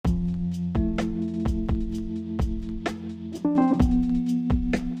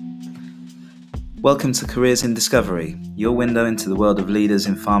Welcome to Careers in Discovery, your window into the world of leaders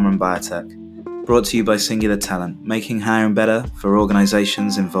in pharma and biotech. Brought to you by Singular Talent, making hiring better for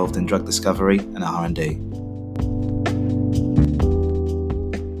organisations involved in drug discovery and R&D.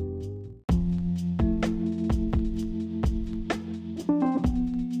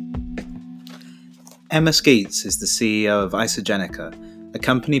 Emma Skeets is the CEO of Isageneca, a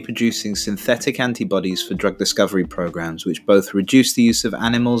company producing synthetic antibodies for drug discovery programs which both reduce the use of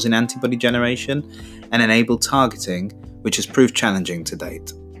animals in antibody generation and enable targeting, which has proved challenging to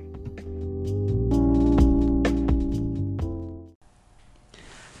date.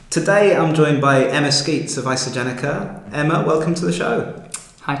 Today I'm joined by Emma Skeets of Isageneca. Emma, welcome to the show.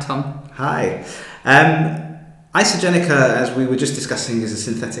 Hi, Tom. Hi. Isageneca, as we were just discussing, is a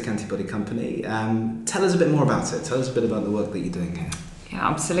synthetic antibody company. Tell us a bit more about it. Tell us a bit about the work that you're doing here. Yeah,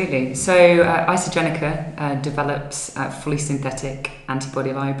 absolutely. So Isageneca develops fully synthetic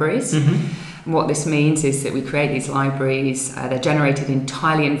antibody libraries. And what this means is that we create these libraries. They're generated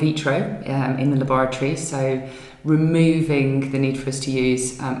entirely in vitro in the laboratory, so removing the need for us to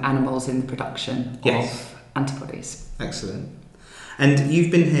use animals in the production of antibodies. Excellent. And you've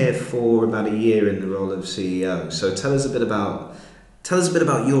been here for about a year in the role of CEO. So tell us a bit about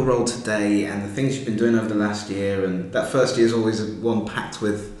your role today and the things you've been doing over the last year. And that first year is always one packed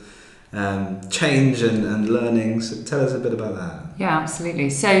with change and learning. So tell us a bit about that. Yeah,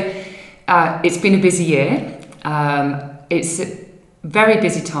 absolutely. So it's been a busy year. It's a very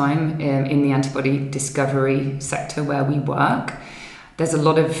busy time in the antibody discovery sector where we work. There's a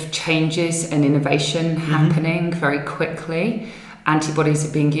lot of changes and innovation happening very quickly. Antibodies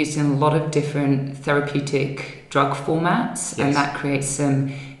are being used in a lot of different therapeutic drug formats, and that creates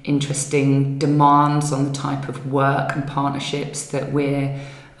some interesting demands on the type of work and partnerships that we're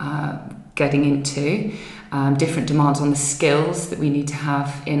getting into. Different demands on the skills that we need to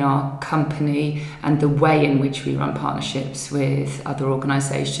have in our company and the way in which we run partnerships with other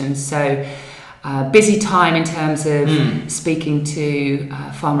organisations. So busy time in terms of speaking to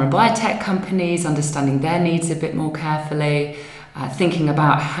pharma and biotech companies, understanding their needs a bit more carefully, thinking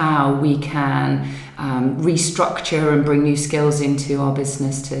about how we can restructure and bring new skills into our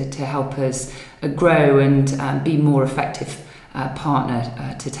business to help us grow and be more effective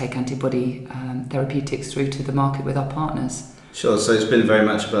partner to take antibody therapeutics through to the market with our partners. Sure, so it's been very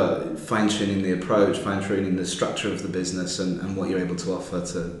much about fine-tuning the approach, fine-tuning the structure of the business and what you're able to offer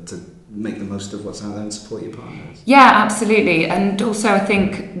to make the most of what's out there and support your partners. Yeah, absolutely. And also I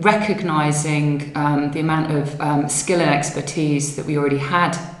think recognising the amount of skill and expertise that we already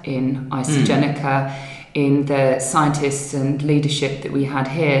had in Isageneca, in the scientists and leadership that we had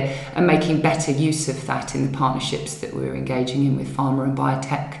here, and making better use of that in the partnerships that we're engaging in with pharma and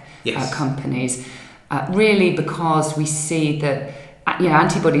biotech companies. Really because we see that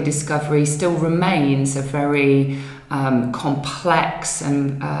antibody discovery still remains a very complex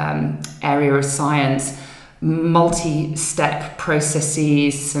and area of science, multi-step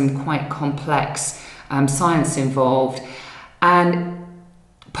processes, some quite complex science involved, and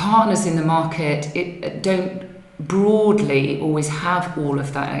partners in the market don't broadly always have all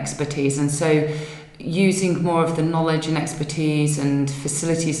of that expertise, and so using more of the knowledge and expertise and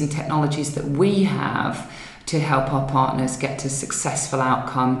facilities and technologies that we have to help our partners get to successful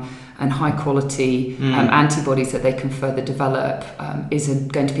outcome and high quality antibodies that they can further develop is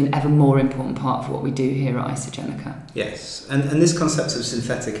going to be an ever more important part of what we do here at Isageneca. Yes, and this concept of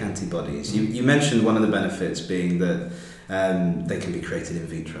synthetic antibodies, you mentioned one of the benefits being that they can be created in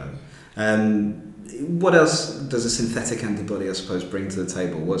vitro. What else does a synthetic antibody, I suppose, bring to the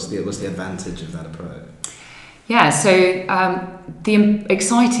table? What's the advantage of that approach? Yeah, so the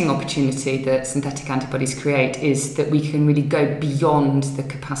exciting opportunity that synthetic antibodies create is that we can really go beyond the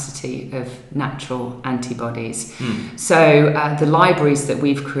capacity of natural antibodies. So the libraries that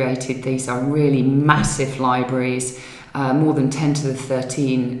we've created, these are really massive libraries, more than 10 to the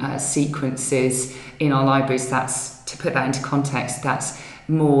 13 sequences in our libraries. That's, to put that into context, that's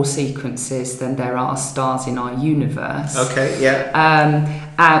more sequences than there are stars in our universe. Okay,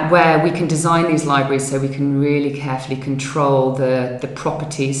 yeah. Where we can design these libraries so we can really carefully control the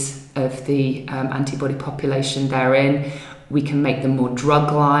properties of the antibody population they're in. We can make them more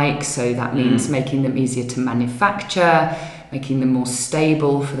drug-like, so that means making them easier to manufacture, making them more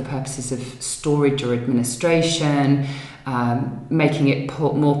stable for the purposes of storage or administration, making it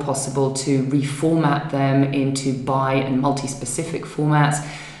more possible to reformat them into bi and multi-specific formats.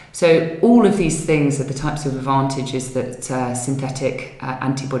 So all of these things are the types of advantages that synthetic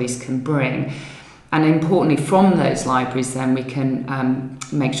antibodies can bring. And importantly, from those libraries, then we can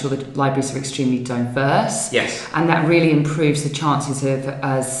make sure that libraries are extremely diverse. Yes. And that really improves the chances of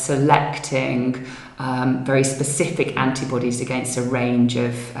us selecting very specific antibodies against a range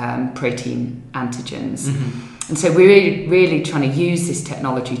of protein antigens. And so we're really trying to use this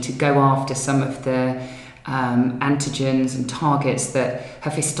technology to go after some of the antigens and targets that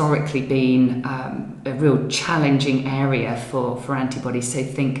have historically been a real challenging area for antibodies. So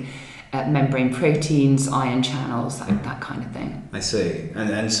think membrane proteins, ion channels, that kind of thing. I see.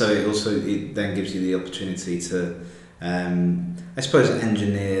 And so it then gives you the opportunity to, I suppose,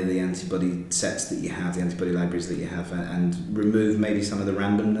 engineer the antibody sets that you have, the antibody libraries that you have, and remove maybe some of the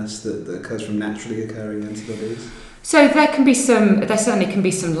randomness that occurs from naturally occurring antibodies? So there certainly can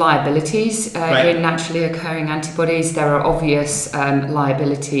be some liabilities in naturally occurring antibodies. There are obvious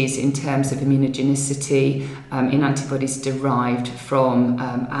liabilities in terms of immunogenicity in antibodies derived from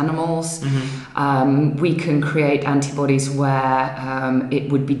animals. We can create antibodies where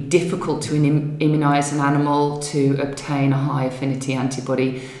it would be difficult to immunize an animal to obtain a high affinity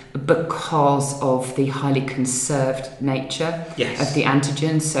antibody because of the highly conserved nature of the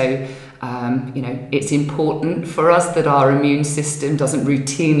antigen. So it's important for us that our immune system doesn't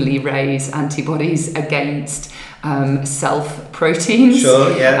routinely raise antibodies against self proteins.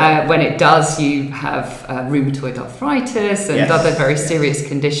 Sure, yeah. When it does, you have rheumatoid arthritis and other very serious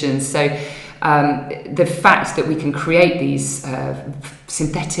conditions. So the fact that we can create these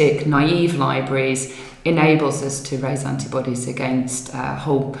synthetic, naive libraries enables us to raise antibodies against a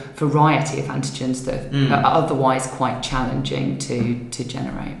whole variety of antigens that are otherwise quite challenging to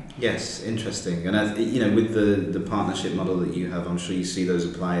generate. Yes, interesting. And with the partnership model that you have, I'm sure you see those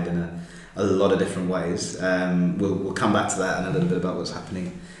applied in a lot of different ways. We'll come back to that and a little bit about what's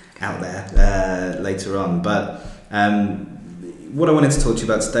happening out there later on. But what I wanted to talk to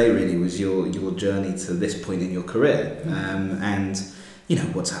you about today really was your journey to this point in your career, and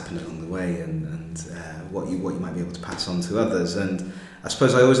what's happened along the way, and what you might be able to pass on to others. And I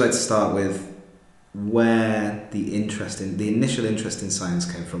suppose I always like to start with where the initial interest in science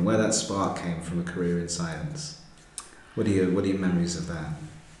came from, where that spark came from a career in science. What are your memories of that?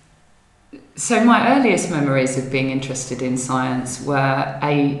 So my earliest memories of being interested in science were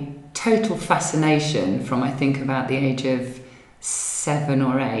a total fascination from, I think, about the age of 7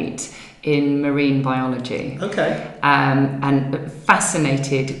 or 8 in marine biology. Okay. And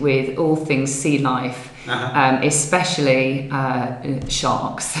fascinated with all things sea life, especially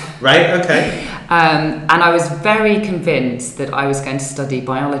sharks. Right, okay. And I was very convinced that I was going to study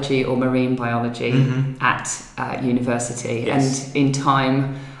biology or marine biology at university. Yes. And in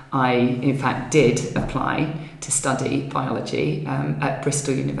time, I, in fact, did apply to study biology at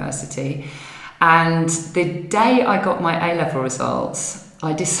Bristol University. And the day I got my A-level results,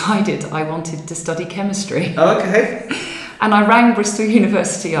 I decided I wanted to study chemistry. Oh, okay. And I rang Bristol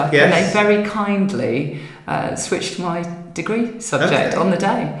University up, Yes. and they very kindly switched my degree subject on the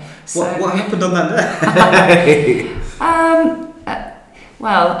day. So, what happened on that day?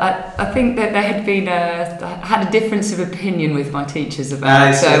 I think that there had been had a difference of opinion with my teachers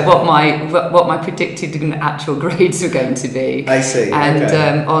about what my predicted and actual grades were going to be. I see. And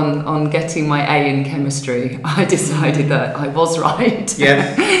okay. On getting my A in chemistry, I decided that I was right.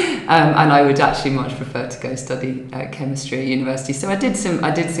 Yeah. And I would actually much prefer to go study chemistry at university. So I did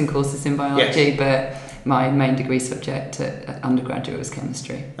some courses in biology, but my main degree subject at undergraduate was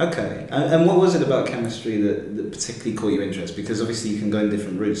chemistry. Okay. And what was it about chemistry that particularly caught your interest? Because obviously you can go in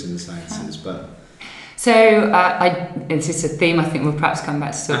different routes in the sciences, but... So this is a theme I think we'll perhaps come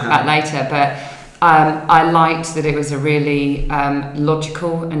back to talk about later, but I liked that it was a really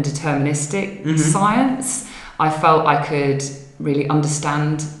logical and deterministic science. I felt I could really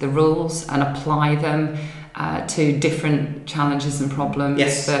understand the rules and apply them to different challenges and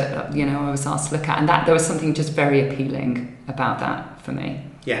problems that I was asked to look at, and that there was something just very appealing about that for me.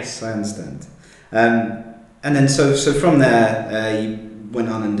 Yes, I understand. And then so from there you went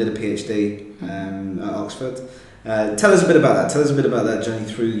on and did a PhD at Oxford. Tell us a bit about that. Tell us a bit about that journey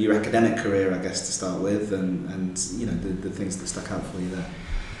through your academic career, I guess, to start with, and the things that stuck out for you there.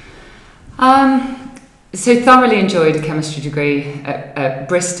 So thoroughly enjoyed a chemistry degree at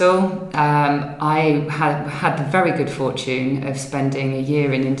Bristol. I had the very good fortune of spending a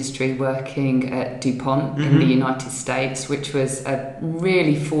year in industry working at DuPont in the United States, which was a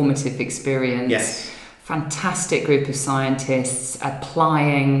really formative experience. Yes. Fantastic group of scientists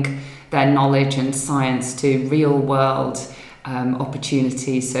applying their knowledge and science to real world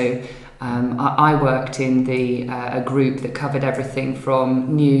opportunities. So I worked in a group that covered everything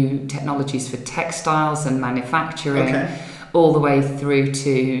from new technologies for textiles and manufacturing, all the way through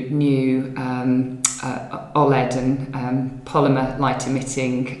to new OLED and polymer light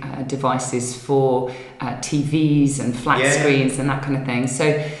emitting devices for TVs and flat screens and that kind of thing.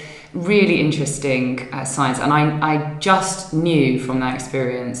 So really interesting science. And I just knew from that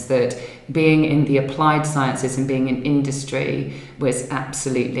experience that being in the applied sciences and being in industry was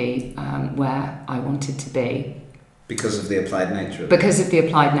absolutely where I wanted to be. Because of the applied nature of Because of the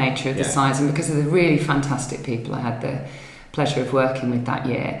applied nature of the science, and because of the really fantastic people I had the pleasure of working with that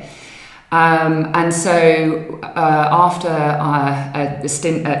year. And so after a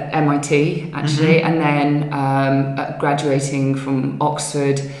stint at MIT, actually, and then graduating from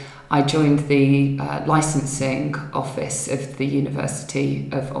Oxford, I joined the licensing office of the University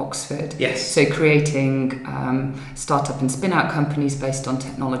of Oxford. Yes. So creating startup and spin-out companies based on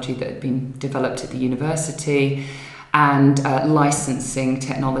technology that had been developed at the university, and licensing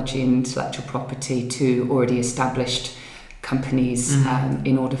technology and intellectual property to already established companies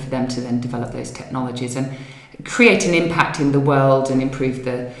in order for them to then develop those technologies and create an impact in the world and improve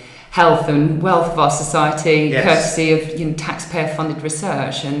the health and wealth of our society, courtesy of taxpayer-funded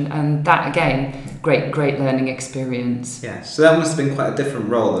research, and that again, great learning experience. Yeah, so that must have been quite a different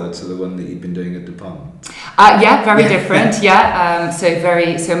role though to the one that you'd been doing at DuPont. Very different.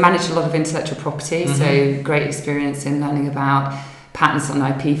 So managed a lot of intellectual property. So great experience in learning about patents on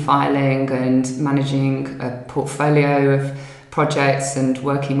IP filing and managing a portfolio of projects and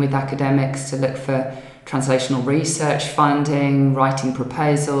working with academics to look for translational research funding, writing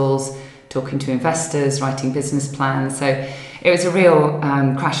proposals, talking to investors, writing business plans. So it was a real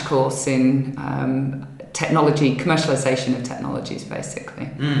crash course in technology, commercialization of technologies, basically.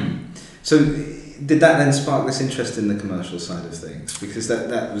 So did that then spark this interest in the commercial side of things? Because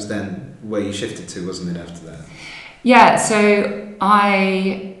that was then where you shifted to, wasn't it, after that? Yeah, so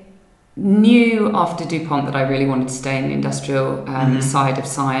I knew after DuPont that I really wanted to stay in the industrial side of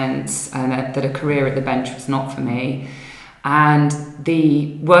science, and that a career at the bench was not for me. And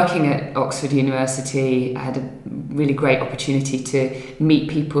the working at Oxford University, I had a really great opportunity to meet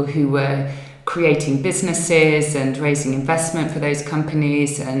people who were creating businesses and raising investment for those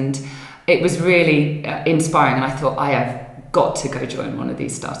companies, and it was really inspiring. And I thought, I have got to go join one of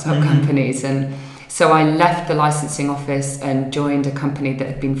these startup companies. And so I left the licensing office and joined a company that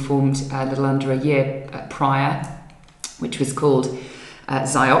had been formed a little under a year prior, which was called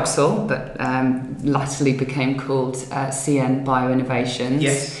Zioxel, but latterly became called CN Bioinnovations.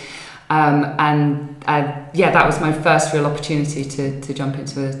 Yes. That was my first real opportunity to jump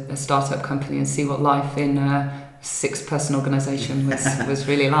into a startup company and see what life in a 6-person organisation was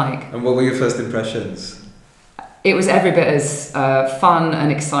really like. And what were your first impressions? It was every bit as fun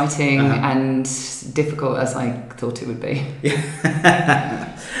and exciting and difficult as I thought it would be.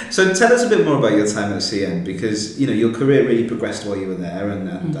 Yeah. So tell us a bit more about your time at CN, because your career really progressed while you were there,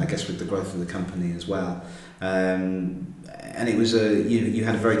 and I guess with the growth of the company as well. And it was you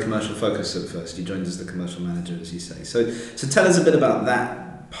had a very commercial focus at first. You joined as the commercial manager, as you say. So tell us a bit about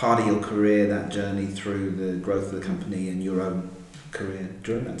that part of your career, that journey through the growth of the company and your own career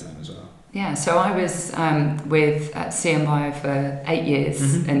during that time as well. Yeah, so I was with CN Bio for 8 years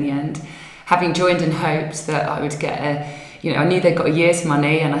in the end, having joined in hopes that I would get I knew they'd got a year's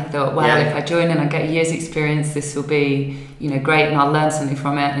money, and I thought, if I join and I get a year's experience, this will be, great, and I'll learn something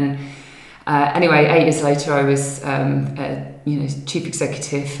from it. And anyway, 8 years later, I was, chief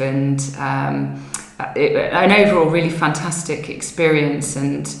executive, and an overall really fantastic experience,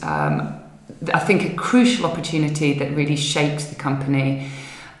 and I think a crucial opportunity that really shaped the company.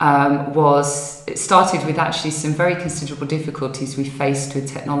 It started with actually some very considerable difficulties we faced with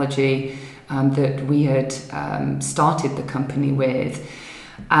technology that we had started the company with,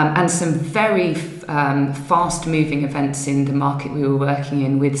 and some very fast-moving events in the market we were working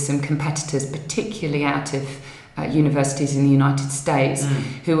in, with some competitors, particularly out of universities in the United States,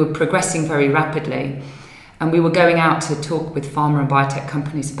 who were progressing very rapidly. And we were going out to talk with pharma and biotech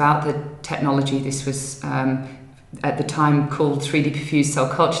companies about the technology. This was at the time called 3D Perfused Cell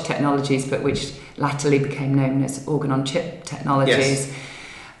Culture Technologies, but which latterly became known as organ-on-chip technologies. Yes.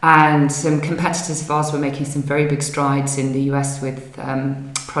 And some competitors of ours were making some very big strides in the US with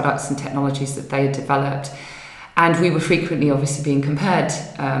products and technologies that they had developed. And we were frequently obviously being compared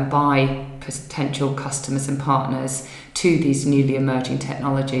by potential customers and partners to these newly emerging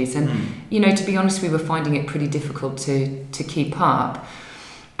technologies. And, to be honest, we were finding it pretty difficult to keep up.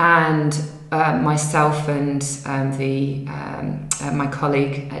 And myself and my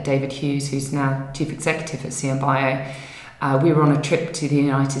colleague David Hughes, who's now chief executive at CN Bio, we were on a trip to the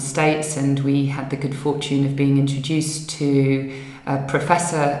United States, and we had the good fortune of being introduced to a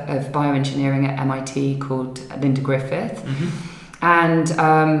professor of bioengineering at MIT called Linda Griffith. And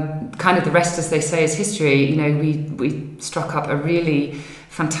kind of the rest, as they say, is history. You know, we struck up a really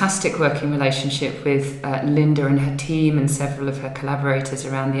fantastic working relationship with Linda and her team and several of her collaborators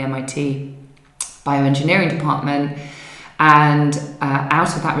around the MIT bioengineering department. And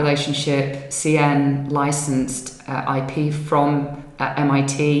out of that relationship, CN licensed IP from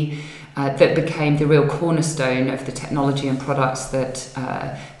MIT that became the real cornerstone of the technology and products that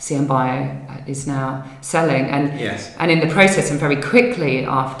CN Bio is now selling. And, and in the process, and very quickly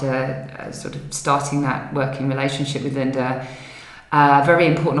after sort of starting that working relationship with Linda, a very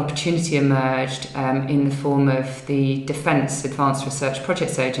important opportunity emerged in the form of the Defence Advanced Research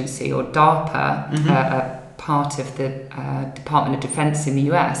Projects Agency, or DARPA, a part of the Department of Defense in the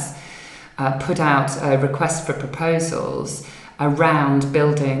US, put out a request for proposals around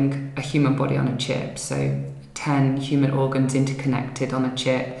building a human body on a chip. So 10 human organs interconnected on a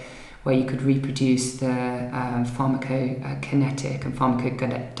chip where you could reproduce the pharmacokinetic and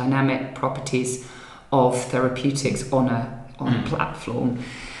pharmacodynamic properties of therapeutics on a platform.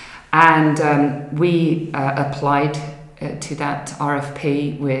 And we applied to that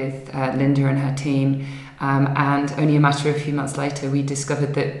RFP with Linda and her team. And only a matter of a few months later, we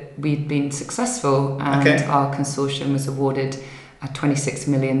discovered that we'd been successful, and our consortium was awarded $26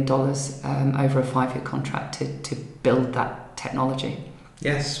 million over a 5-year contract to build that technology.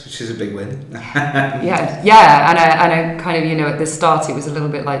 Yes, which is a big win. yeah, and I kind of, you know, at the start it was a little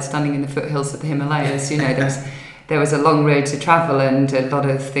bit like standing in the foothills of the Himalayas. You know, there was a long road to travel and a lot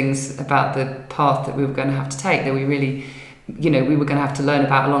of things about the path that we were going to have to take that we really, you know, we were going to have to learn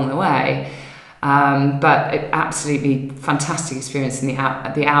about along the way. But absolutely fantastic experience in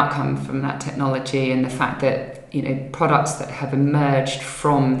the outcome from that technology, and the fact that, you know, products that have emerged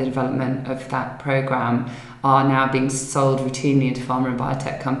from the development of that program are now being sold routinely into pharma and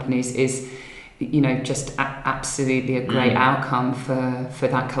biotech companies is, you know, just absolutely a great outcome for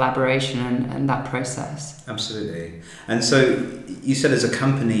that collaboration and that process. Absolutely. And so you said as a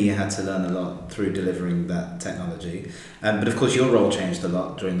company you had to learn a lot through delivering that technology, but of course your role changed a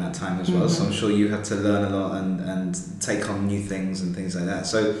lot during that time as well, so I'm sure you had to learn a lot and take on new things and things like that.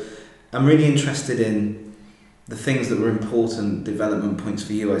 So I'm really interested in the things that were important development points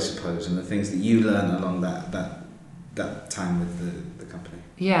for you, I suppose, and the things that you learned along that time with the company.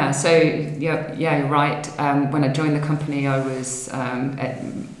 Yeah, so yeah, you're right. When I joined the company, I was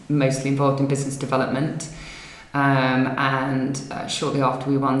mostly involved in business development, and shortly after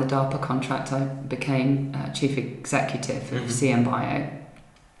we won the DARPA contract, I became chief executive of CN Bio.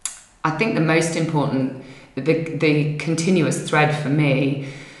 I think the most important, the continuous thread for me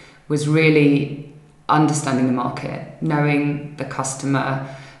was really understanding the market, knowing the customer,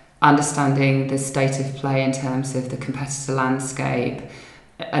 understanding the state of play in terms of the competitor landscape,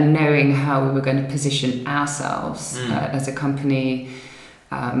 and knowing how we were going to position ourselves as a company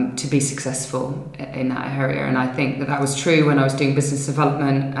to be successful in that area. And I think that was true when I was doing business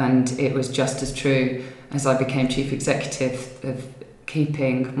development, and it was just as true as I became chief executive, of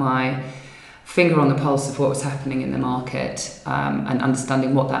keeping my finger on the pulse of what was happening in the market, and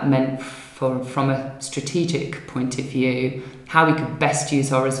understanding what that meant from a strategic point of view, how we could best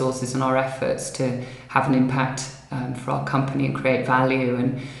use our resources and our efforts to have an impact for our company and create value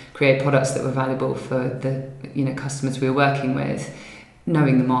and create products that were valuable for the, you know, customers we were working with.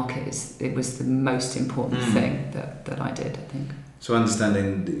 Knowing the market was the most important thing that I did, I think. So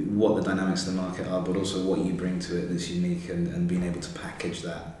understanding what the dynamics of the market are, but also what you bring to it that's unique, and being able to package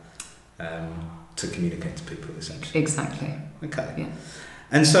that to communicate to people, essentially. Exactly. Okay. Yeah.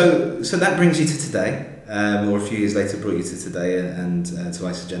 And so that brings you to today, or a few years later brought you to today and to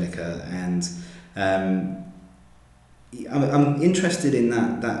Isageneca. And I'm interested in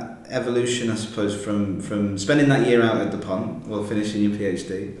that evolution, I suppose, from spending that year out at the pond or finishing your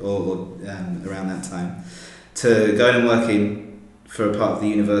PhD or around that time, to going and working for a part of the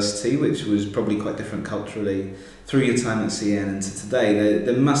university, which was probably quite different culturally, through your time at CN and to today.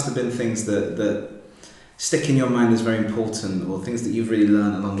 There must have been things that stick in your mind as very important, or things that you've really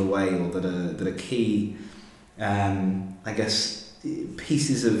learned along the way, or that are key, I guess,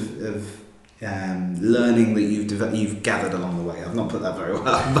 pieces of learning that you've gathered along the way. I've not put that very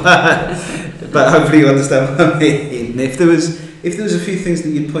well, but hopefully you understand what I mean. If there was a few things that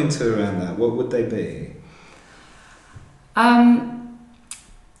you'd point to around that, what would they be?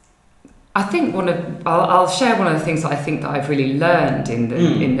 I think I'll share one of the things that I think that I've really learned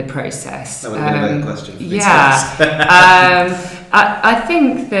in the process. That would have been a better question for me. I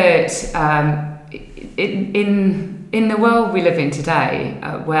think that in the world we live in today,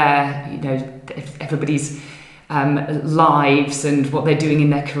 where, you know, everybody's lives and what they're doing in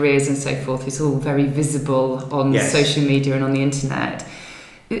their careers and so forth is all very visible on social media and on the internet.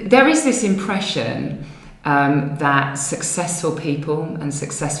 There is this impression that successful people and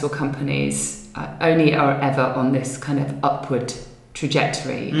successful companies only are ever on this kind of upward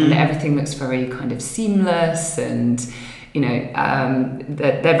trajectory, and everything looks very kind of seamless, and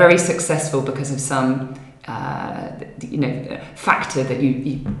they're very successful because of some factor that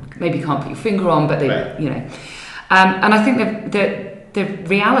you maybe can't put your finger on, but and I think that the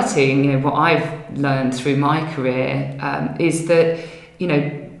reality, what I've learned through my career is that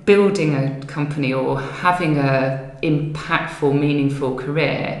building a company or having a impactful, meaningful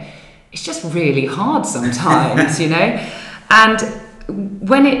career, it's just really hard sometimes, And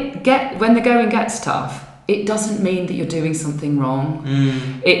when the going gets tough, it doesn't mean that you're doing something wrong.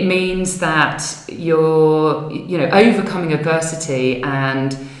 It means that you're, overcoming adversity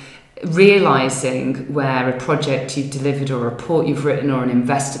and realising where a project you've delivered or a report you've written or an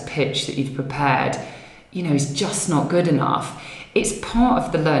investor pitch that you've prepared, is just not good enough. It's part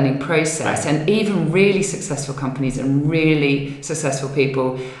of the learning process, and even really successful companies and really successful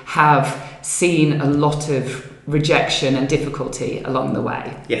people have seen a lot of rejection and difficulty along the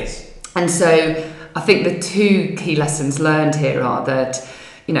way. Yes. And so I think the two key lessons learned here are that,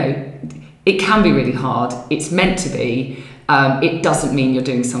 it can be really hard. It's meant to be. It doesn't mean you're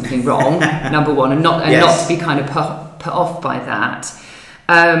doing something wrong, number one, and not to be kind of put off by that.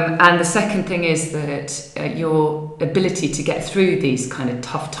 And the second thing is that your ability to get through these kind of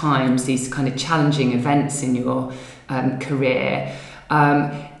tough times, these kind of challenging events in your career,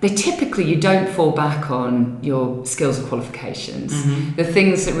 you don't fall back on your skills or qualifications. The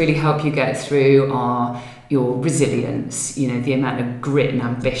things that really help you get through are your resilience, the amount of grit and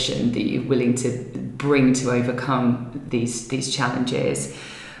ambition that you're willing to bring to overcome these challenges,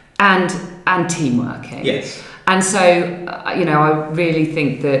 and teamworking. Yes. And so, I really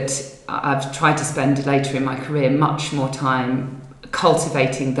think that I've tried to spend later in my career much more time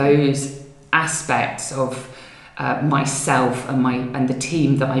cultivating those aspects of myself and the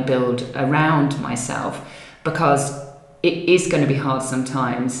team that I build around myself, because it is going to be hard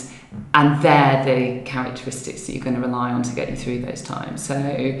sometimes, and they're the characteristics that you're going to rely on to get you through those times. So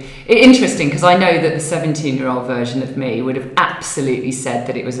interesting, because I know that the 17-year-old version of me would have absolutely said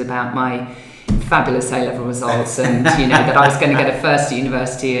that it was about my fabulous A-level results and that I was going to get a first at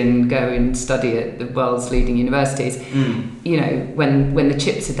university and go and study at the world's leading universities. When the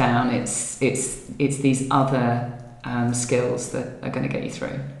chips are down, it's these other skills that are going to get you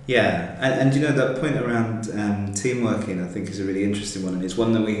through. Yeah, and that point around teamworking, I think, is a really interesting one, and it's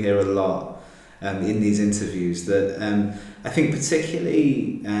one that we hear a lot in these interviews, that I think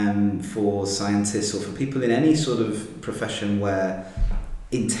particularly for scientists or for people in any sort of profession where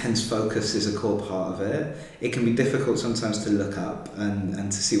intense focus is a core part of it, it can be difficult sometimes to look up and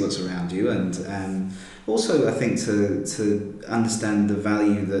to see what's around you, and also I think to understand the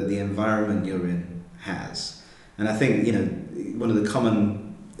value that the environment you're in has. And I think one of the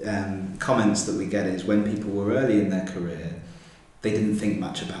common comments that we get is when people were early in their career, they didn't think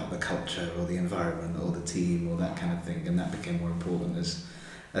much about the culture or the environment or the team or that kind of thing, and that became more important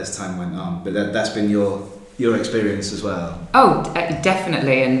as time went on. But that's been your experience as well. Oh,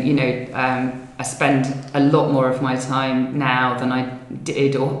 definitely. And I spend a lot more of my time now than I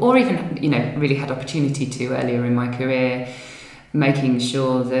did or even really had opportunity to earlier in my career, making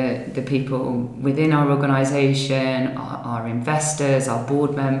sure that the people within our organisation, our investors, our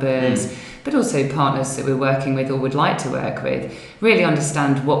board members, but also partners that we're working with or would like to work with, really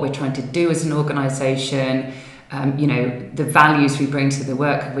understand what we're trying to do as an organisation, the values we bring to the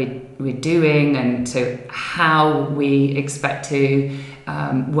work we're doing, and so how we expect to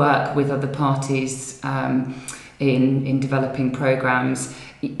work with other parties in developing programs.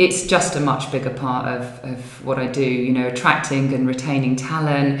 It's just a much bigger part of what I do, attracting and retaining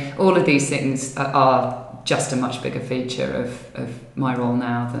talent. All of these things are just a much bigger feature of my role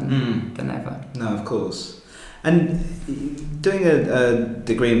now than ever. No, of course. And doing a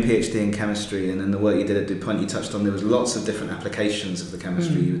degree and PhD in chemistry, and then the work you did at DuPont, you touched on there was lots of different applications of the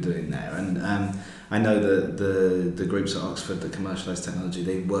chemistry you were doing there. And I know that the groups at Oxford that commercialise technology,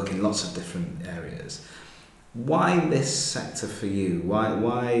 they work in lots of different areas. Why this sector for you?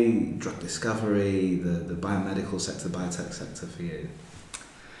 Why drug discovery, the biomedical sector, the biotech sector for you?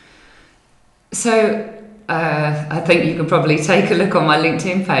 So I think you can probably take a look on my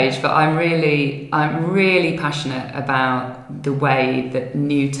LinkedIn page, but I'm really passionate about the way that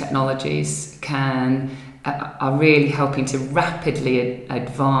new technologies are really helping to rapidly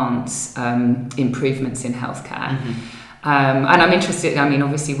advance improvements in healthcare. And I'm interested, I mean,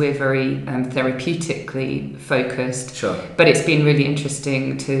 obviously we're very therapeutically focused, Sure. but it's been really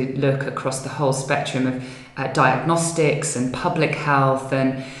interesting to look across the whole spectrum of diagnostics and public health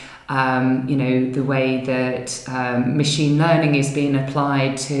and, the way that machine learning is being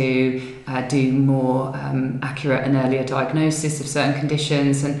applied to do more accurate and earlier diagnosis of certain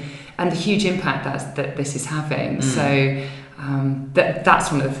conditions and the huge impact that this is having. So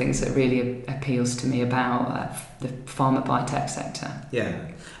that's one of the things that really appeals to me about the pharma biotech sector. Yeah,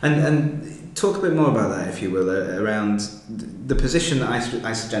 and talk a bit more about that, if you will, around the position that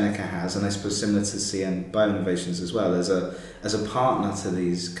Isageneca has, and I suppose similar to CN Bioinnovations as well, as a partner to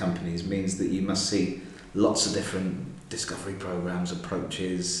these companies, means that you must see lots of different discovery programs,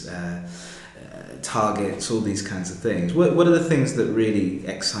 approaches, targets, all these kinds of things. What are the things that really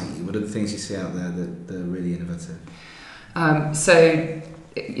excite you? What are the things you see out there that are really innovative?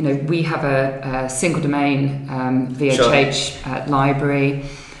 We have a single domain VHH library.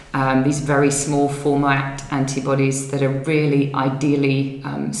 These very small format antibodies that are really ideally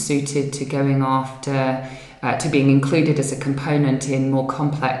suited to going after, to being included as a component in more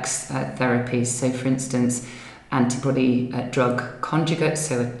complex therapies. So, for instance, antibody drug conjugates,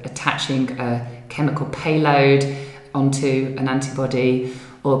 so attaching a chemical payload onto an antibody,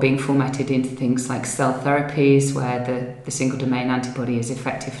 or being formatted into things like cell therapies, where the single domain antibody is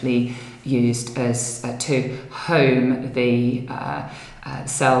effectively used as to home the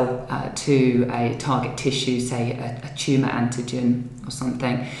cell to a target tissue, say a tumour antigen or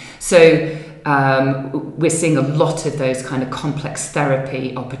something. So we're seeing a lot of those kind of complex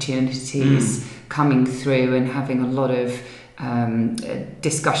therapy opportunities coming through, and having a lot of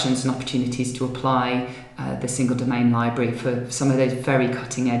discussions and opportunities to apply the single domain library for some of those very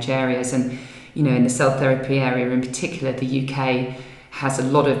cutting edge areas. And in the cell therapy area in particular, the UK has a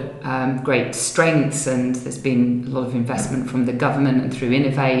lot of great strengths, and there's been a lot of investment from the government and through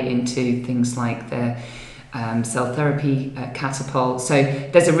Innovate into things like the cell therapy catapult. So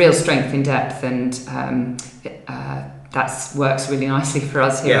there's a real strength in depth, and that works really nicely for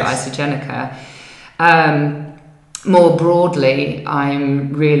us here at Isageneca. More broadly,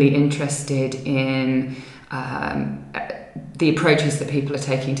 I'm really interested in the approaches that people are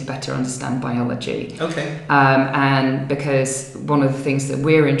taking to better understand biology. Okay. And because one of the things that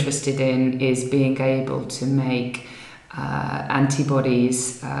we're interested in is being able to make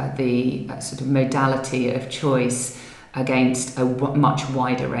antibodies the sort of modality of choice against a much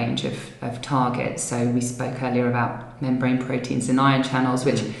wider range of targets. So we spoke earlier about membrane proteins and ion channels,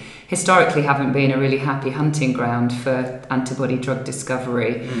 which historically haven't been a really happy hunting ground for antibody drug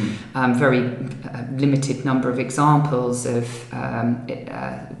discovery. Very limited number of examples of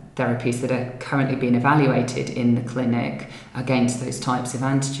therapies that are currently being evaluated in the clinic against those types of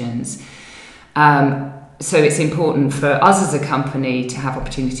antigens. So it's important for us as a company to have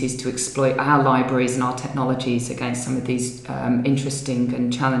opportunities to exploit our libraries and our technologies against some of these interesting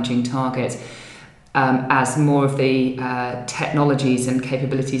and challenging targets. As more of the technologies and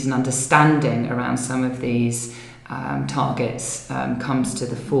capabilities and understanding around some of these targets comes to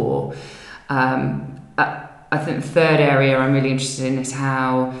the fore. I think the third area I'm really interested in is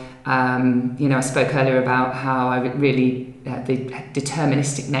how, I spoke earlier about how I really, the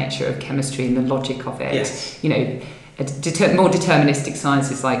deterministic nature of chemistry and the logic of it. Yes. More deterministic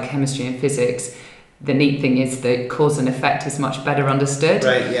sciences like chemistry and physics. The neat thing is that cause and effect is much better understood.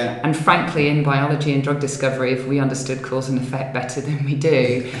 Right, yeah. And frankly, in biology and drug discovery, if we understood cause and effect better than we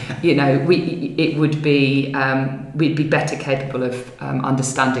do, we'd be better capable of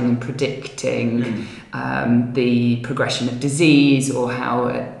understanding and predicting the progression of disease, or how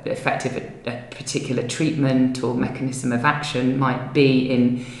effective a particular treatment or mechanism of action might be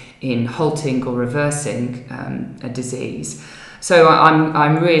in halting or reversing a disease. So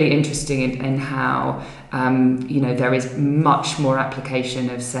I'm really interested in how there is much more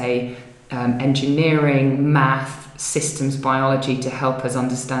application of, say, engineering, math, systems biology to help us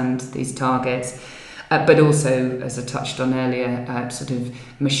understand these targets, but also, as I touched on earlier, sort of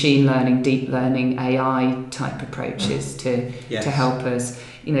machine learning, deep learning, AI type approaches to help us.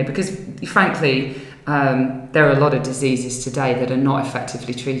 Because frankly, there are a lot of diseases today that are not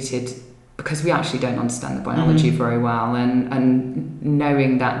effectively treated because we actually don't understand the biology very well, and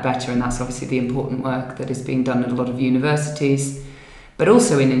knowing that better, and that's obviously the important work that is being done at a lot of universities, but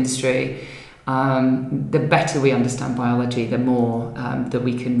also in industry. The better we understand biology, the more that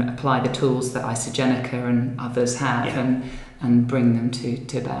we can apply the tools that Isageneca and others have and bring them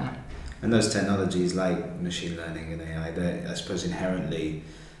to bear. And those technologies like machine learning and AI, they're, I suppose, inherently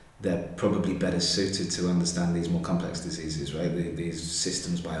they're probably better suited to understand these more complex diseases, right? These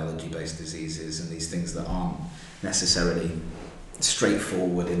systems biology-based diseases and these things that aren't necessarily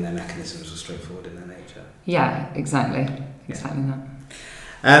straightforward in their mechanisms or straightforward in their nature. Yeah, exactly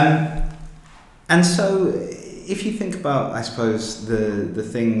that. And so, if you think about, I suppose, the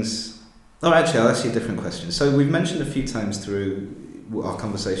things... Oh, actually, I'll ask you a different question. So we've mentioned a few times through our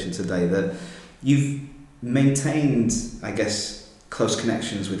conversation today that you've maintained, I guess, close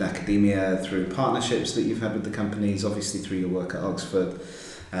connections with academia through partnerships that you've had with the companies, obviously through your work at Oxford.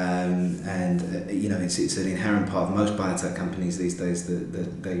 It's an inherent part of most biotech companies these days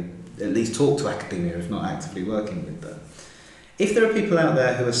that they at least talk to academia, if not actively working with them. If there are people out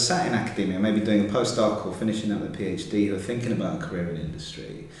there who are sat in academia, maybe doing a postdoc or finishing up their PhD, who are thinking about a career in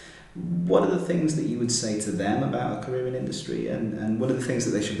industry, what are the things that you would say to them about a career in industry, and what are the things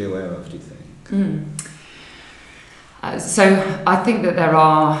that they should be aware of, do you think? So I think that there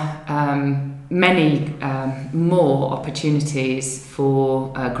are many more opportunities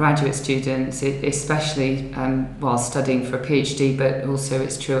for graduate students, especially while studying for a PhD, but also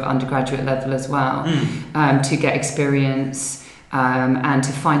it's true at undergraduate level as well, to get experience and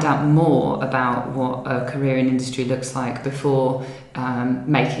to find out more about what a career in industry looks like before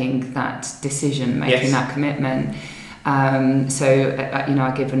making that decision, making that commitment.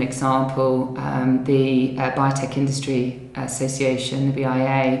 I give an example. The Biotech Industry Association, the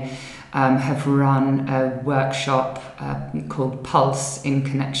BIA, have run a workshop called Pulse in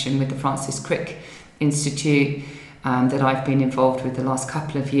connection with the Francis Crick Institute that I've been involved with the last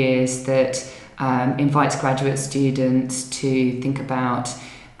couple of years, that invites graduate students to think about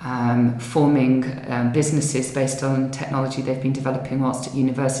forming businesses based on technology they've been developing whilst at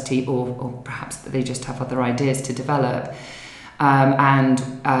university, or perhaps that they just have other ideas to develop, and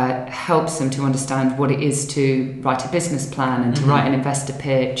helps them to understand what it is to write a business plan and to write an investor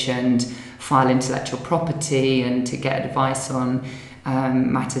pitch and file intellectual property and to get advice on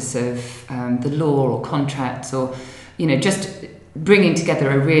matters of the law or contracts, or just bringing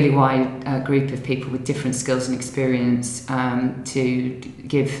together a really wide group of people with different skills and experience to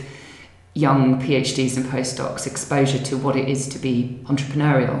give young PhDs and postdocs exposure to what it is to be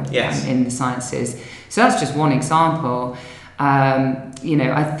entrepreneurial in the sciences. So that's just one example.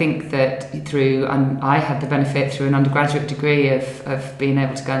 I think that I had the benefit through an undergraduate degree of being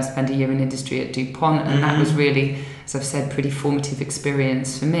able to go and spend a year in industry at DuPont, and that was really, as I've said, pretty formative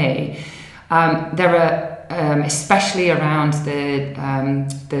experience for me. There are especially around the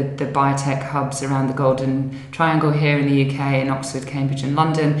biotech hubs around the Golden Triangle here in the UK, in Oxford, Cambridge and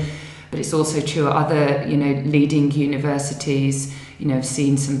London, but it's also true at other leading universities. I've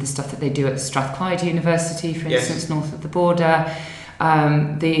seen some of the stuff that they do at Strathclyde University, for instance, north of the border.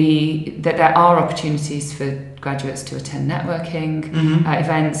 That there are opportunities for graduates to attend networking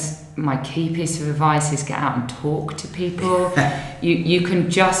events. My key piece of advice is get out and talk to people. You can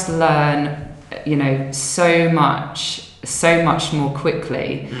just learn so much more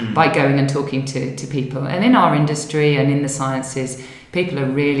quickly by going and talking to people. And in our industry and in the sciences, people are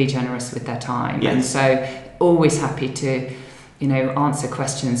really generous with their time. And so always happy to answer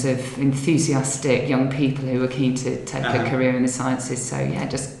questions of enthusiastic young people who are keen to take a career in the sciences. So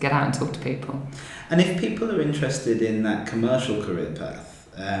just get out and talk to people. And if people are interested in that commercial career path,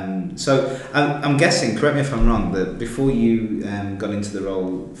 so I'm guessing, correct me if I'm wrong, that before you got into the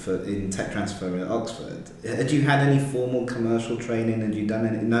role in tech transfer at Oxford, had you had any formal commercial training? Had you done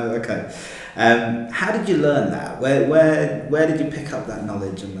any? No, okay. How did you learn that? Where did you pick up that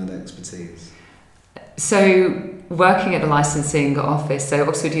knowledge and that expertise? So working at the licensing office, so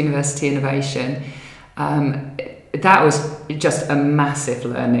Oxford University Innovation, that was just a massive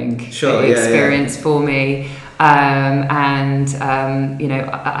learning experience for me. I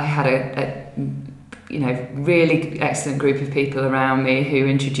had a really excellent group of people around me who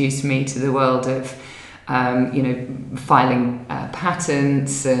introduced me to the world of filing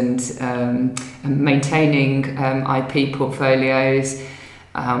patents and maintaining IP portfolios,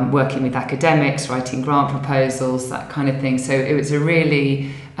 working with academics, writing grant proposals, that kind of thing. So it was a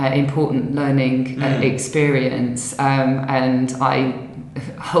really important learning experience, and I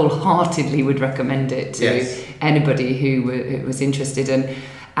wholeheartedly would recommend it to anybody who was interested. And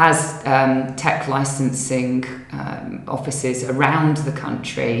as tech licensing offices around the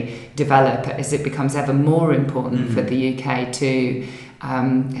country develop, as it becomes ever more important for the UK to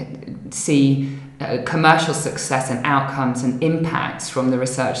see commercial success and outcomes and impacts from the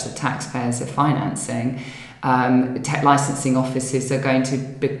research that taxpayers are financing, tech licensing offices are going to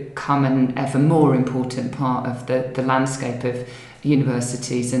become an ever more important part of the landscape of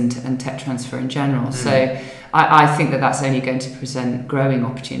universities and tech transfer in general. So I think that's only going to present growing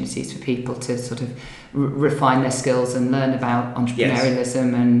opportunities for people to sort of refine their skills and learn about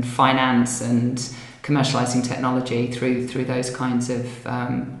entrepreneurialism and finance and commercializing technology through those kinds of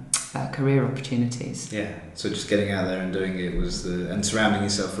career opportunities. Yeah, so just getting out there and doing it was and surrounding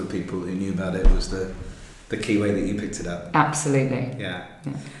yourself with people who knew about it was the key way that you picked it up. Absolutely. Yeah.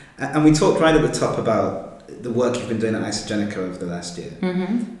 And we talked right at the top about the work you've been doing at Isageneca over the last year,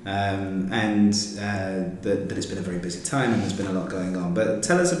 and that it's been a very busy time and there's been a lot going on. But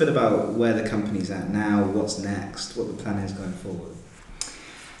tell us a bit about where the company's at now, what's next, what the plan is going forward.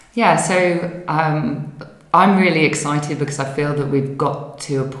 Yeah, so I'm really excited because I feel that we've got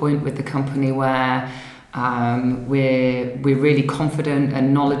to a point with the company where we're really confident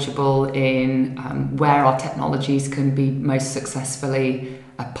and knowledgeable in where our technologies can be most successfully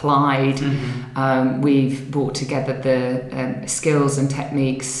applied. We've brought together the skills and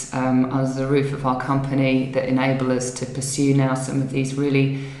techniques under the roof of our company that enable us to pursue now some of these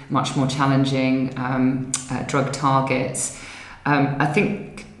really much more challenging drug targets. I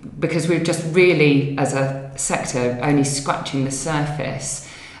think because we're just really, as a sector, only scratching the surface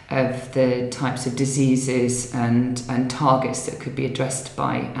of the types of diseases and targets that could be addressed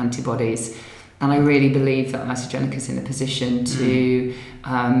by antibodies. And I really believe that Isageneca is in a position to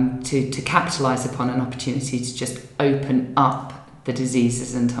capitalise upon an opportunity to just open up the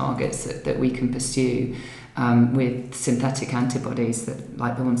diseases and targets that we can pursue with synthetic antibodies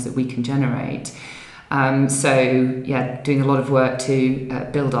like the ones that we can generate. Doing a lot of work to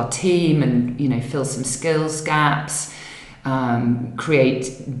build our team and fill some skills gaps.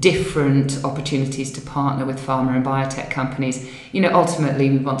 Create different opportunities to partner with pharma and biotech companies. Ultimately,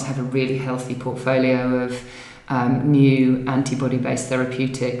 we want to have a really healthy portfolio of new antibody-based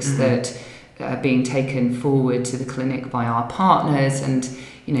therapeutics that are being taken forward to the clinic by our partners and,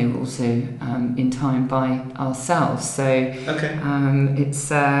 also in time by ourselves. So it's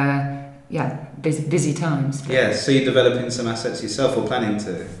busy times. Yeah, so you're developing some assets yourself or planning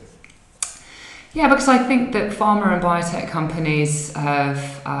to? Yeah, because I think that pharma and biotech companies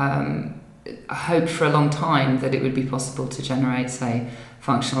have hoped for a long time that it would be possible to generate, say,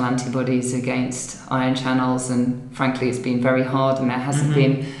 functional antibodies against ion channels, and frankly it's been very hard and there hasn't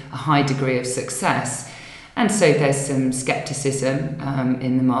been a high degree of success. And so there's some scepticism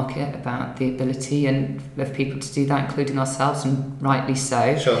in the market about the ability of people to do that, including ourselves, and rightly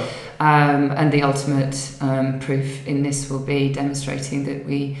so. Sure. And the ultimate proof in this will be demonstrating that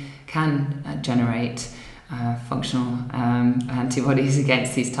we can generate functional antibodies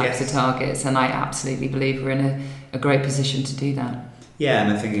against these types of targets, and I absolutely believe we're in a great position to do that. Yeah,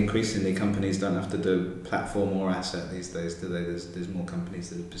 and I think increasingly companies don't have to do platform or asset these days, do they? There's more companies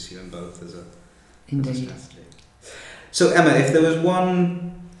that are pursuing both as a strategy. So Emma, if there was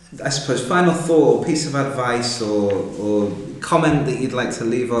one, I suppose, final thought or piece of advice or comment that you'd like to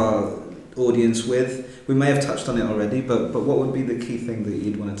leave our audience with, we may have touched on it already, but what would be the key thing that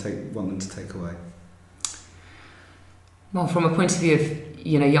you'd want them to take away? Well, from a point of view of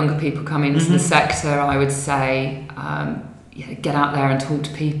younger people coming into the sector, I would say get out there and talk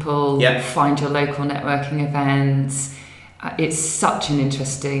to people. Find your local networking events. It's such an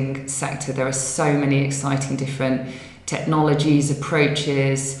interesting sector. There are so many exciting different technologies,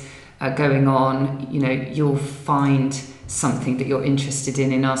 approaches going on. You'll find something that you're interested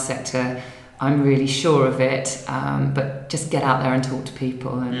in our sector. I'm really sure of it, but just get out there and talk to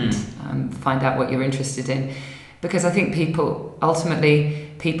people and find out what you're interested in. Because I think people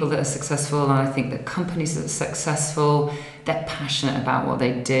that are successful, and I think that companies that are successful, they're passionate about what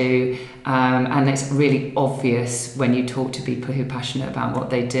they do, and it's really obvious when you talk to people who are passionate about what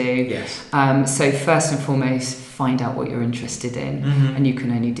they do. Yes. So first and foremost, find out what you're interested in, and you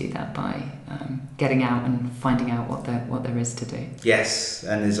can only do that by getting out and finding out what there is to do. Yes,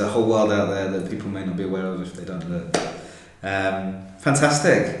 and there's a whole world out there that people may not be aware of if they don't look.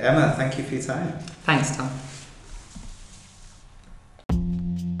 Fantastic. Emma, thank you for your time. Thanks, Tom.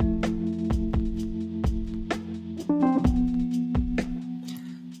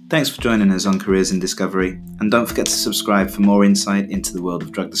 Thanks for joining us on Careers in Discovery, and don't forget to subscribe for more insight into the world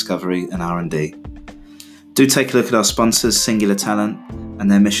of drug discovery and R&D. Do take a look at our sponsors, Singular Talent,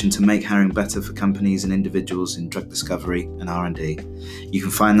 and their mission to make hiring better for companies and individuals in drug discovery and R&D. You can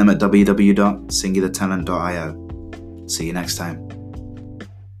find them at www.singulartalent.io. See you next time.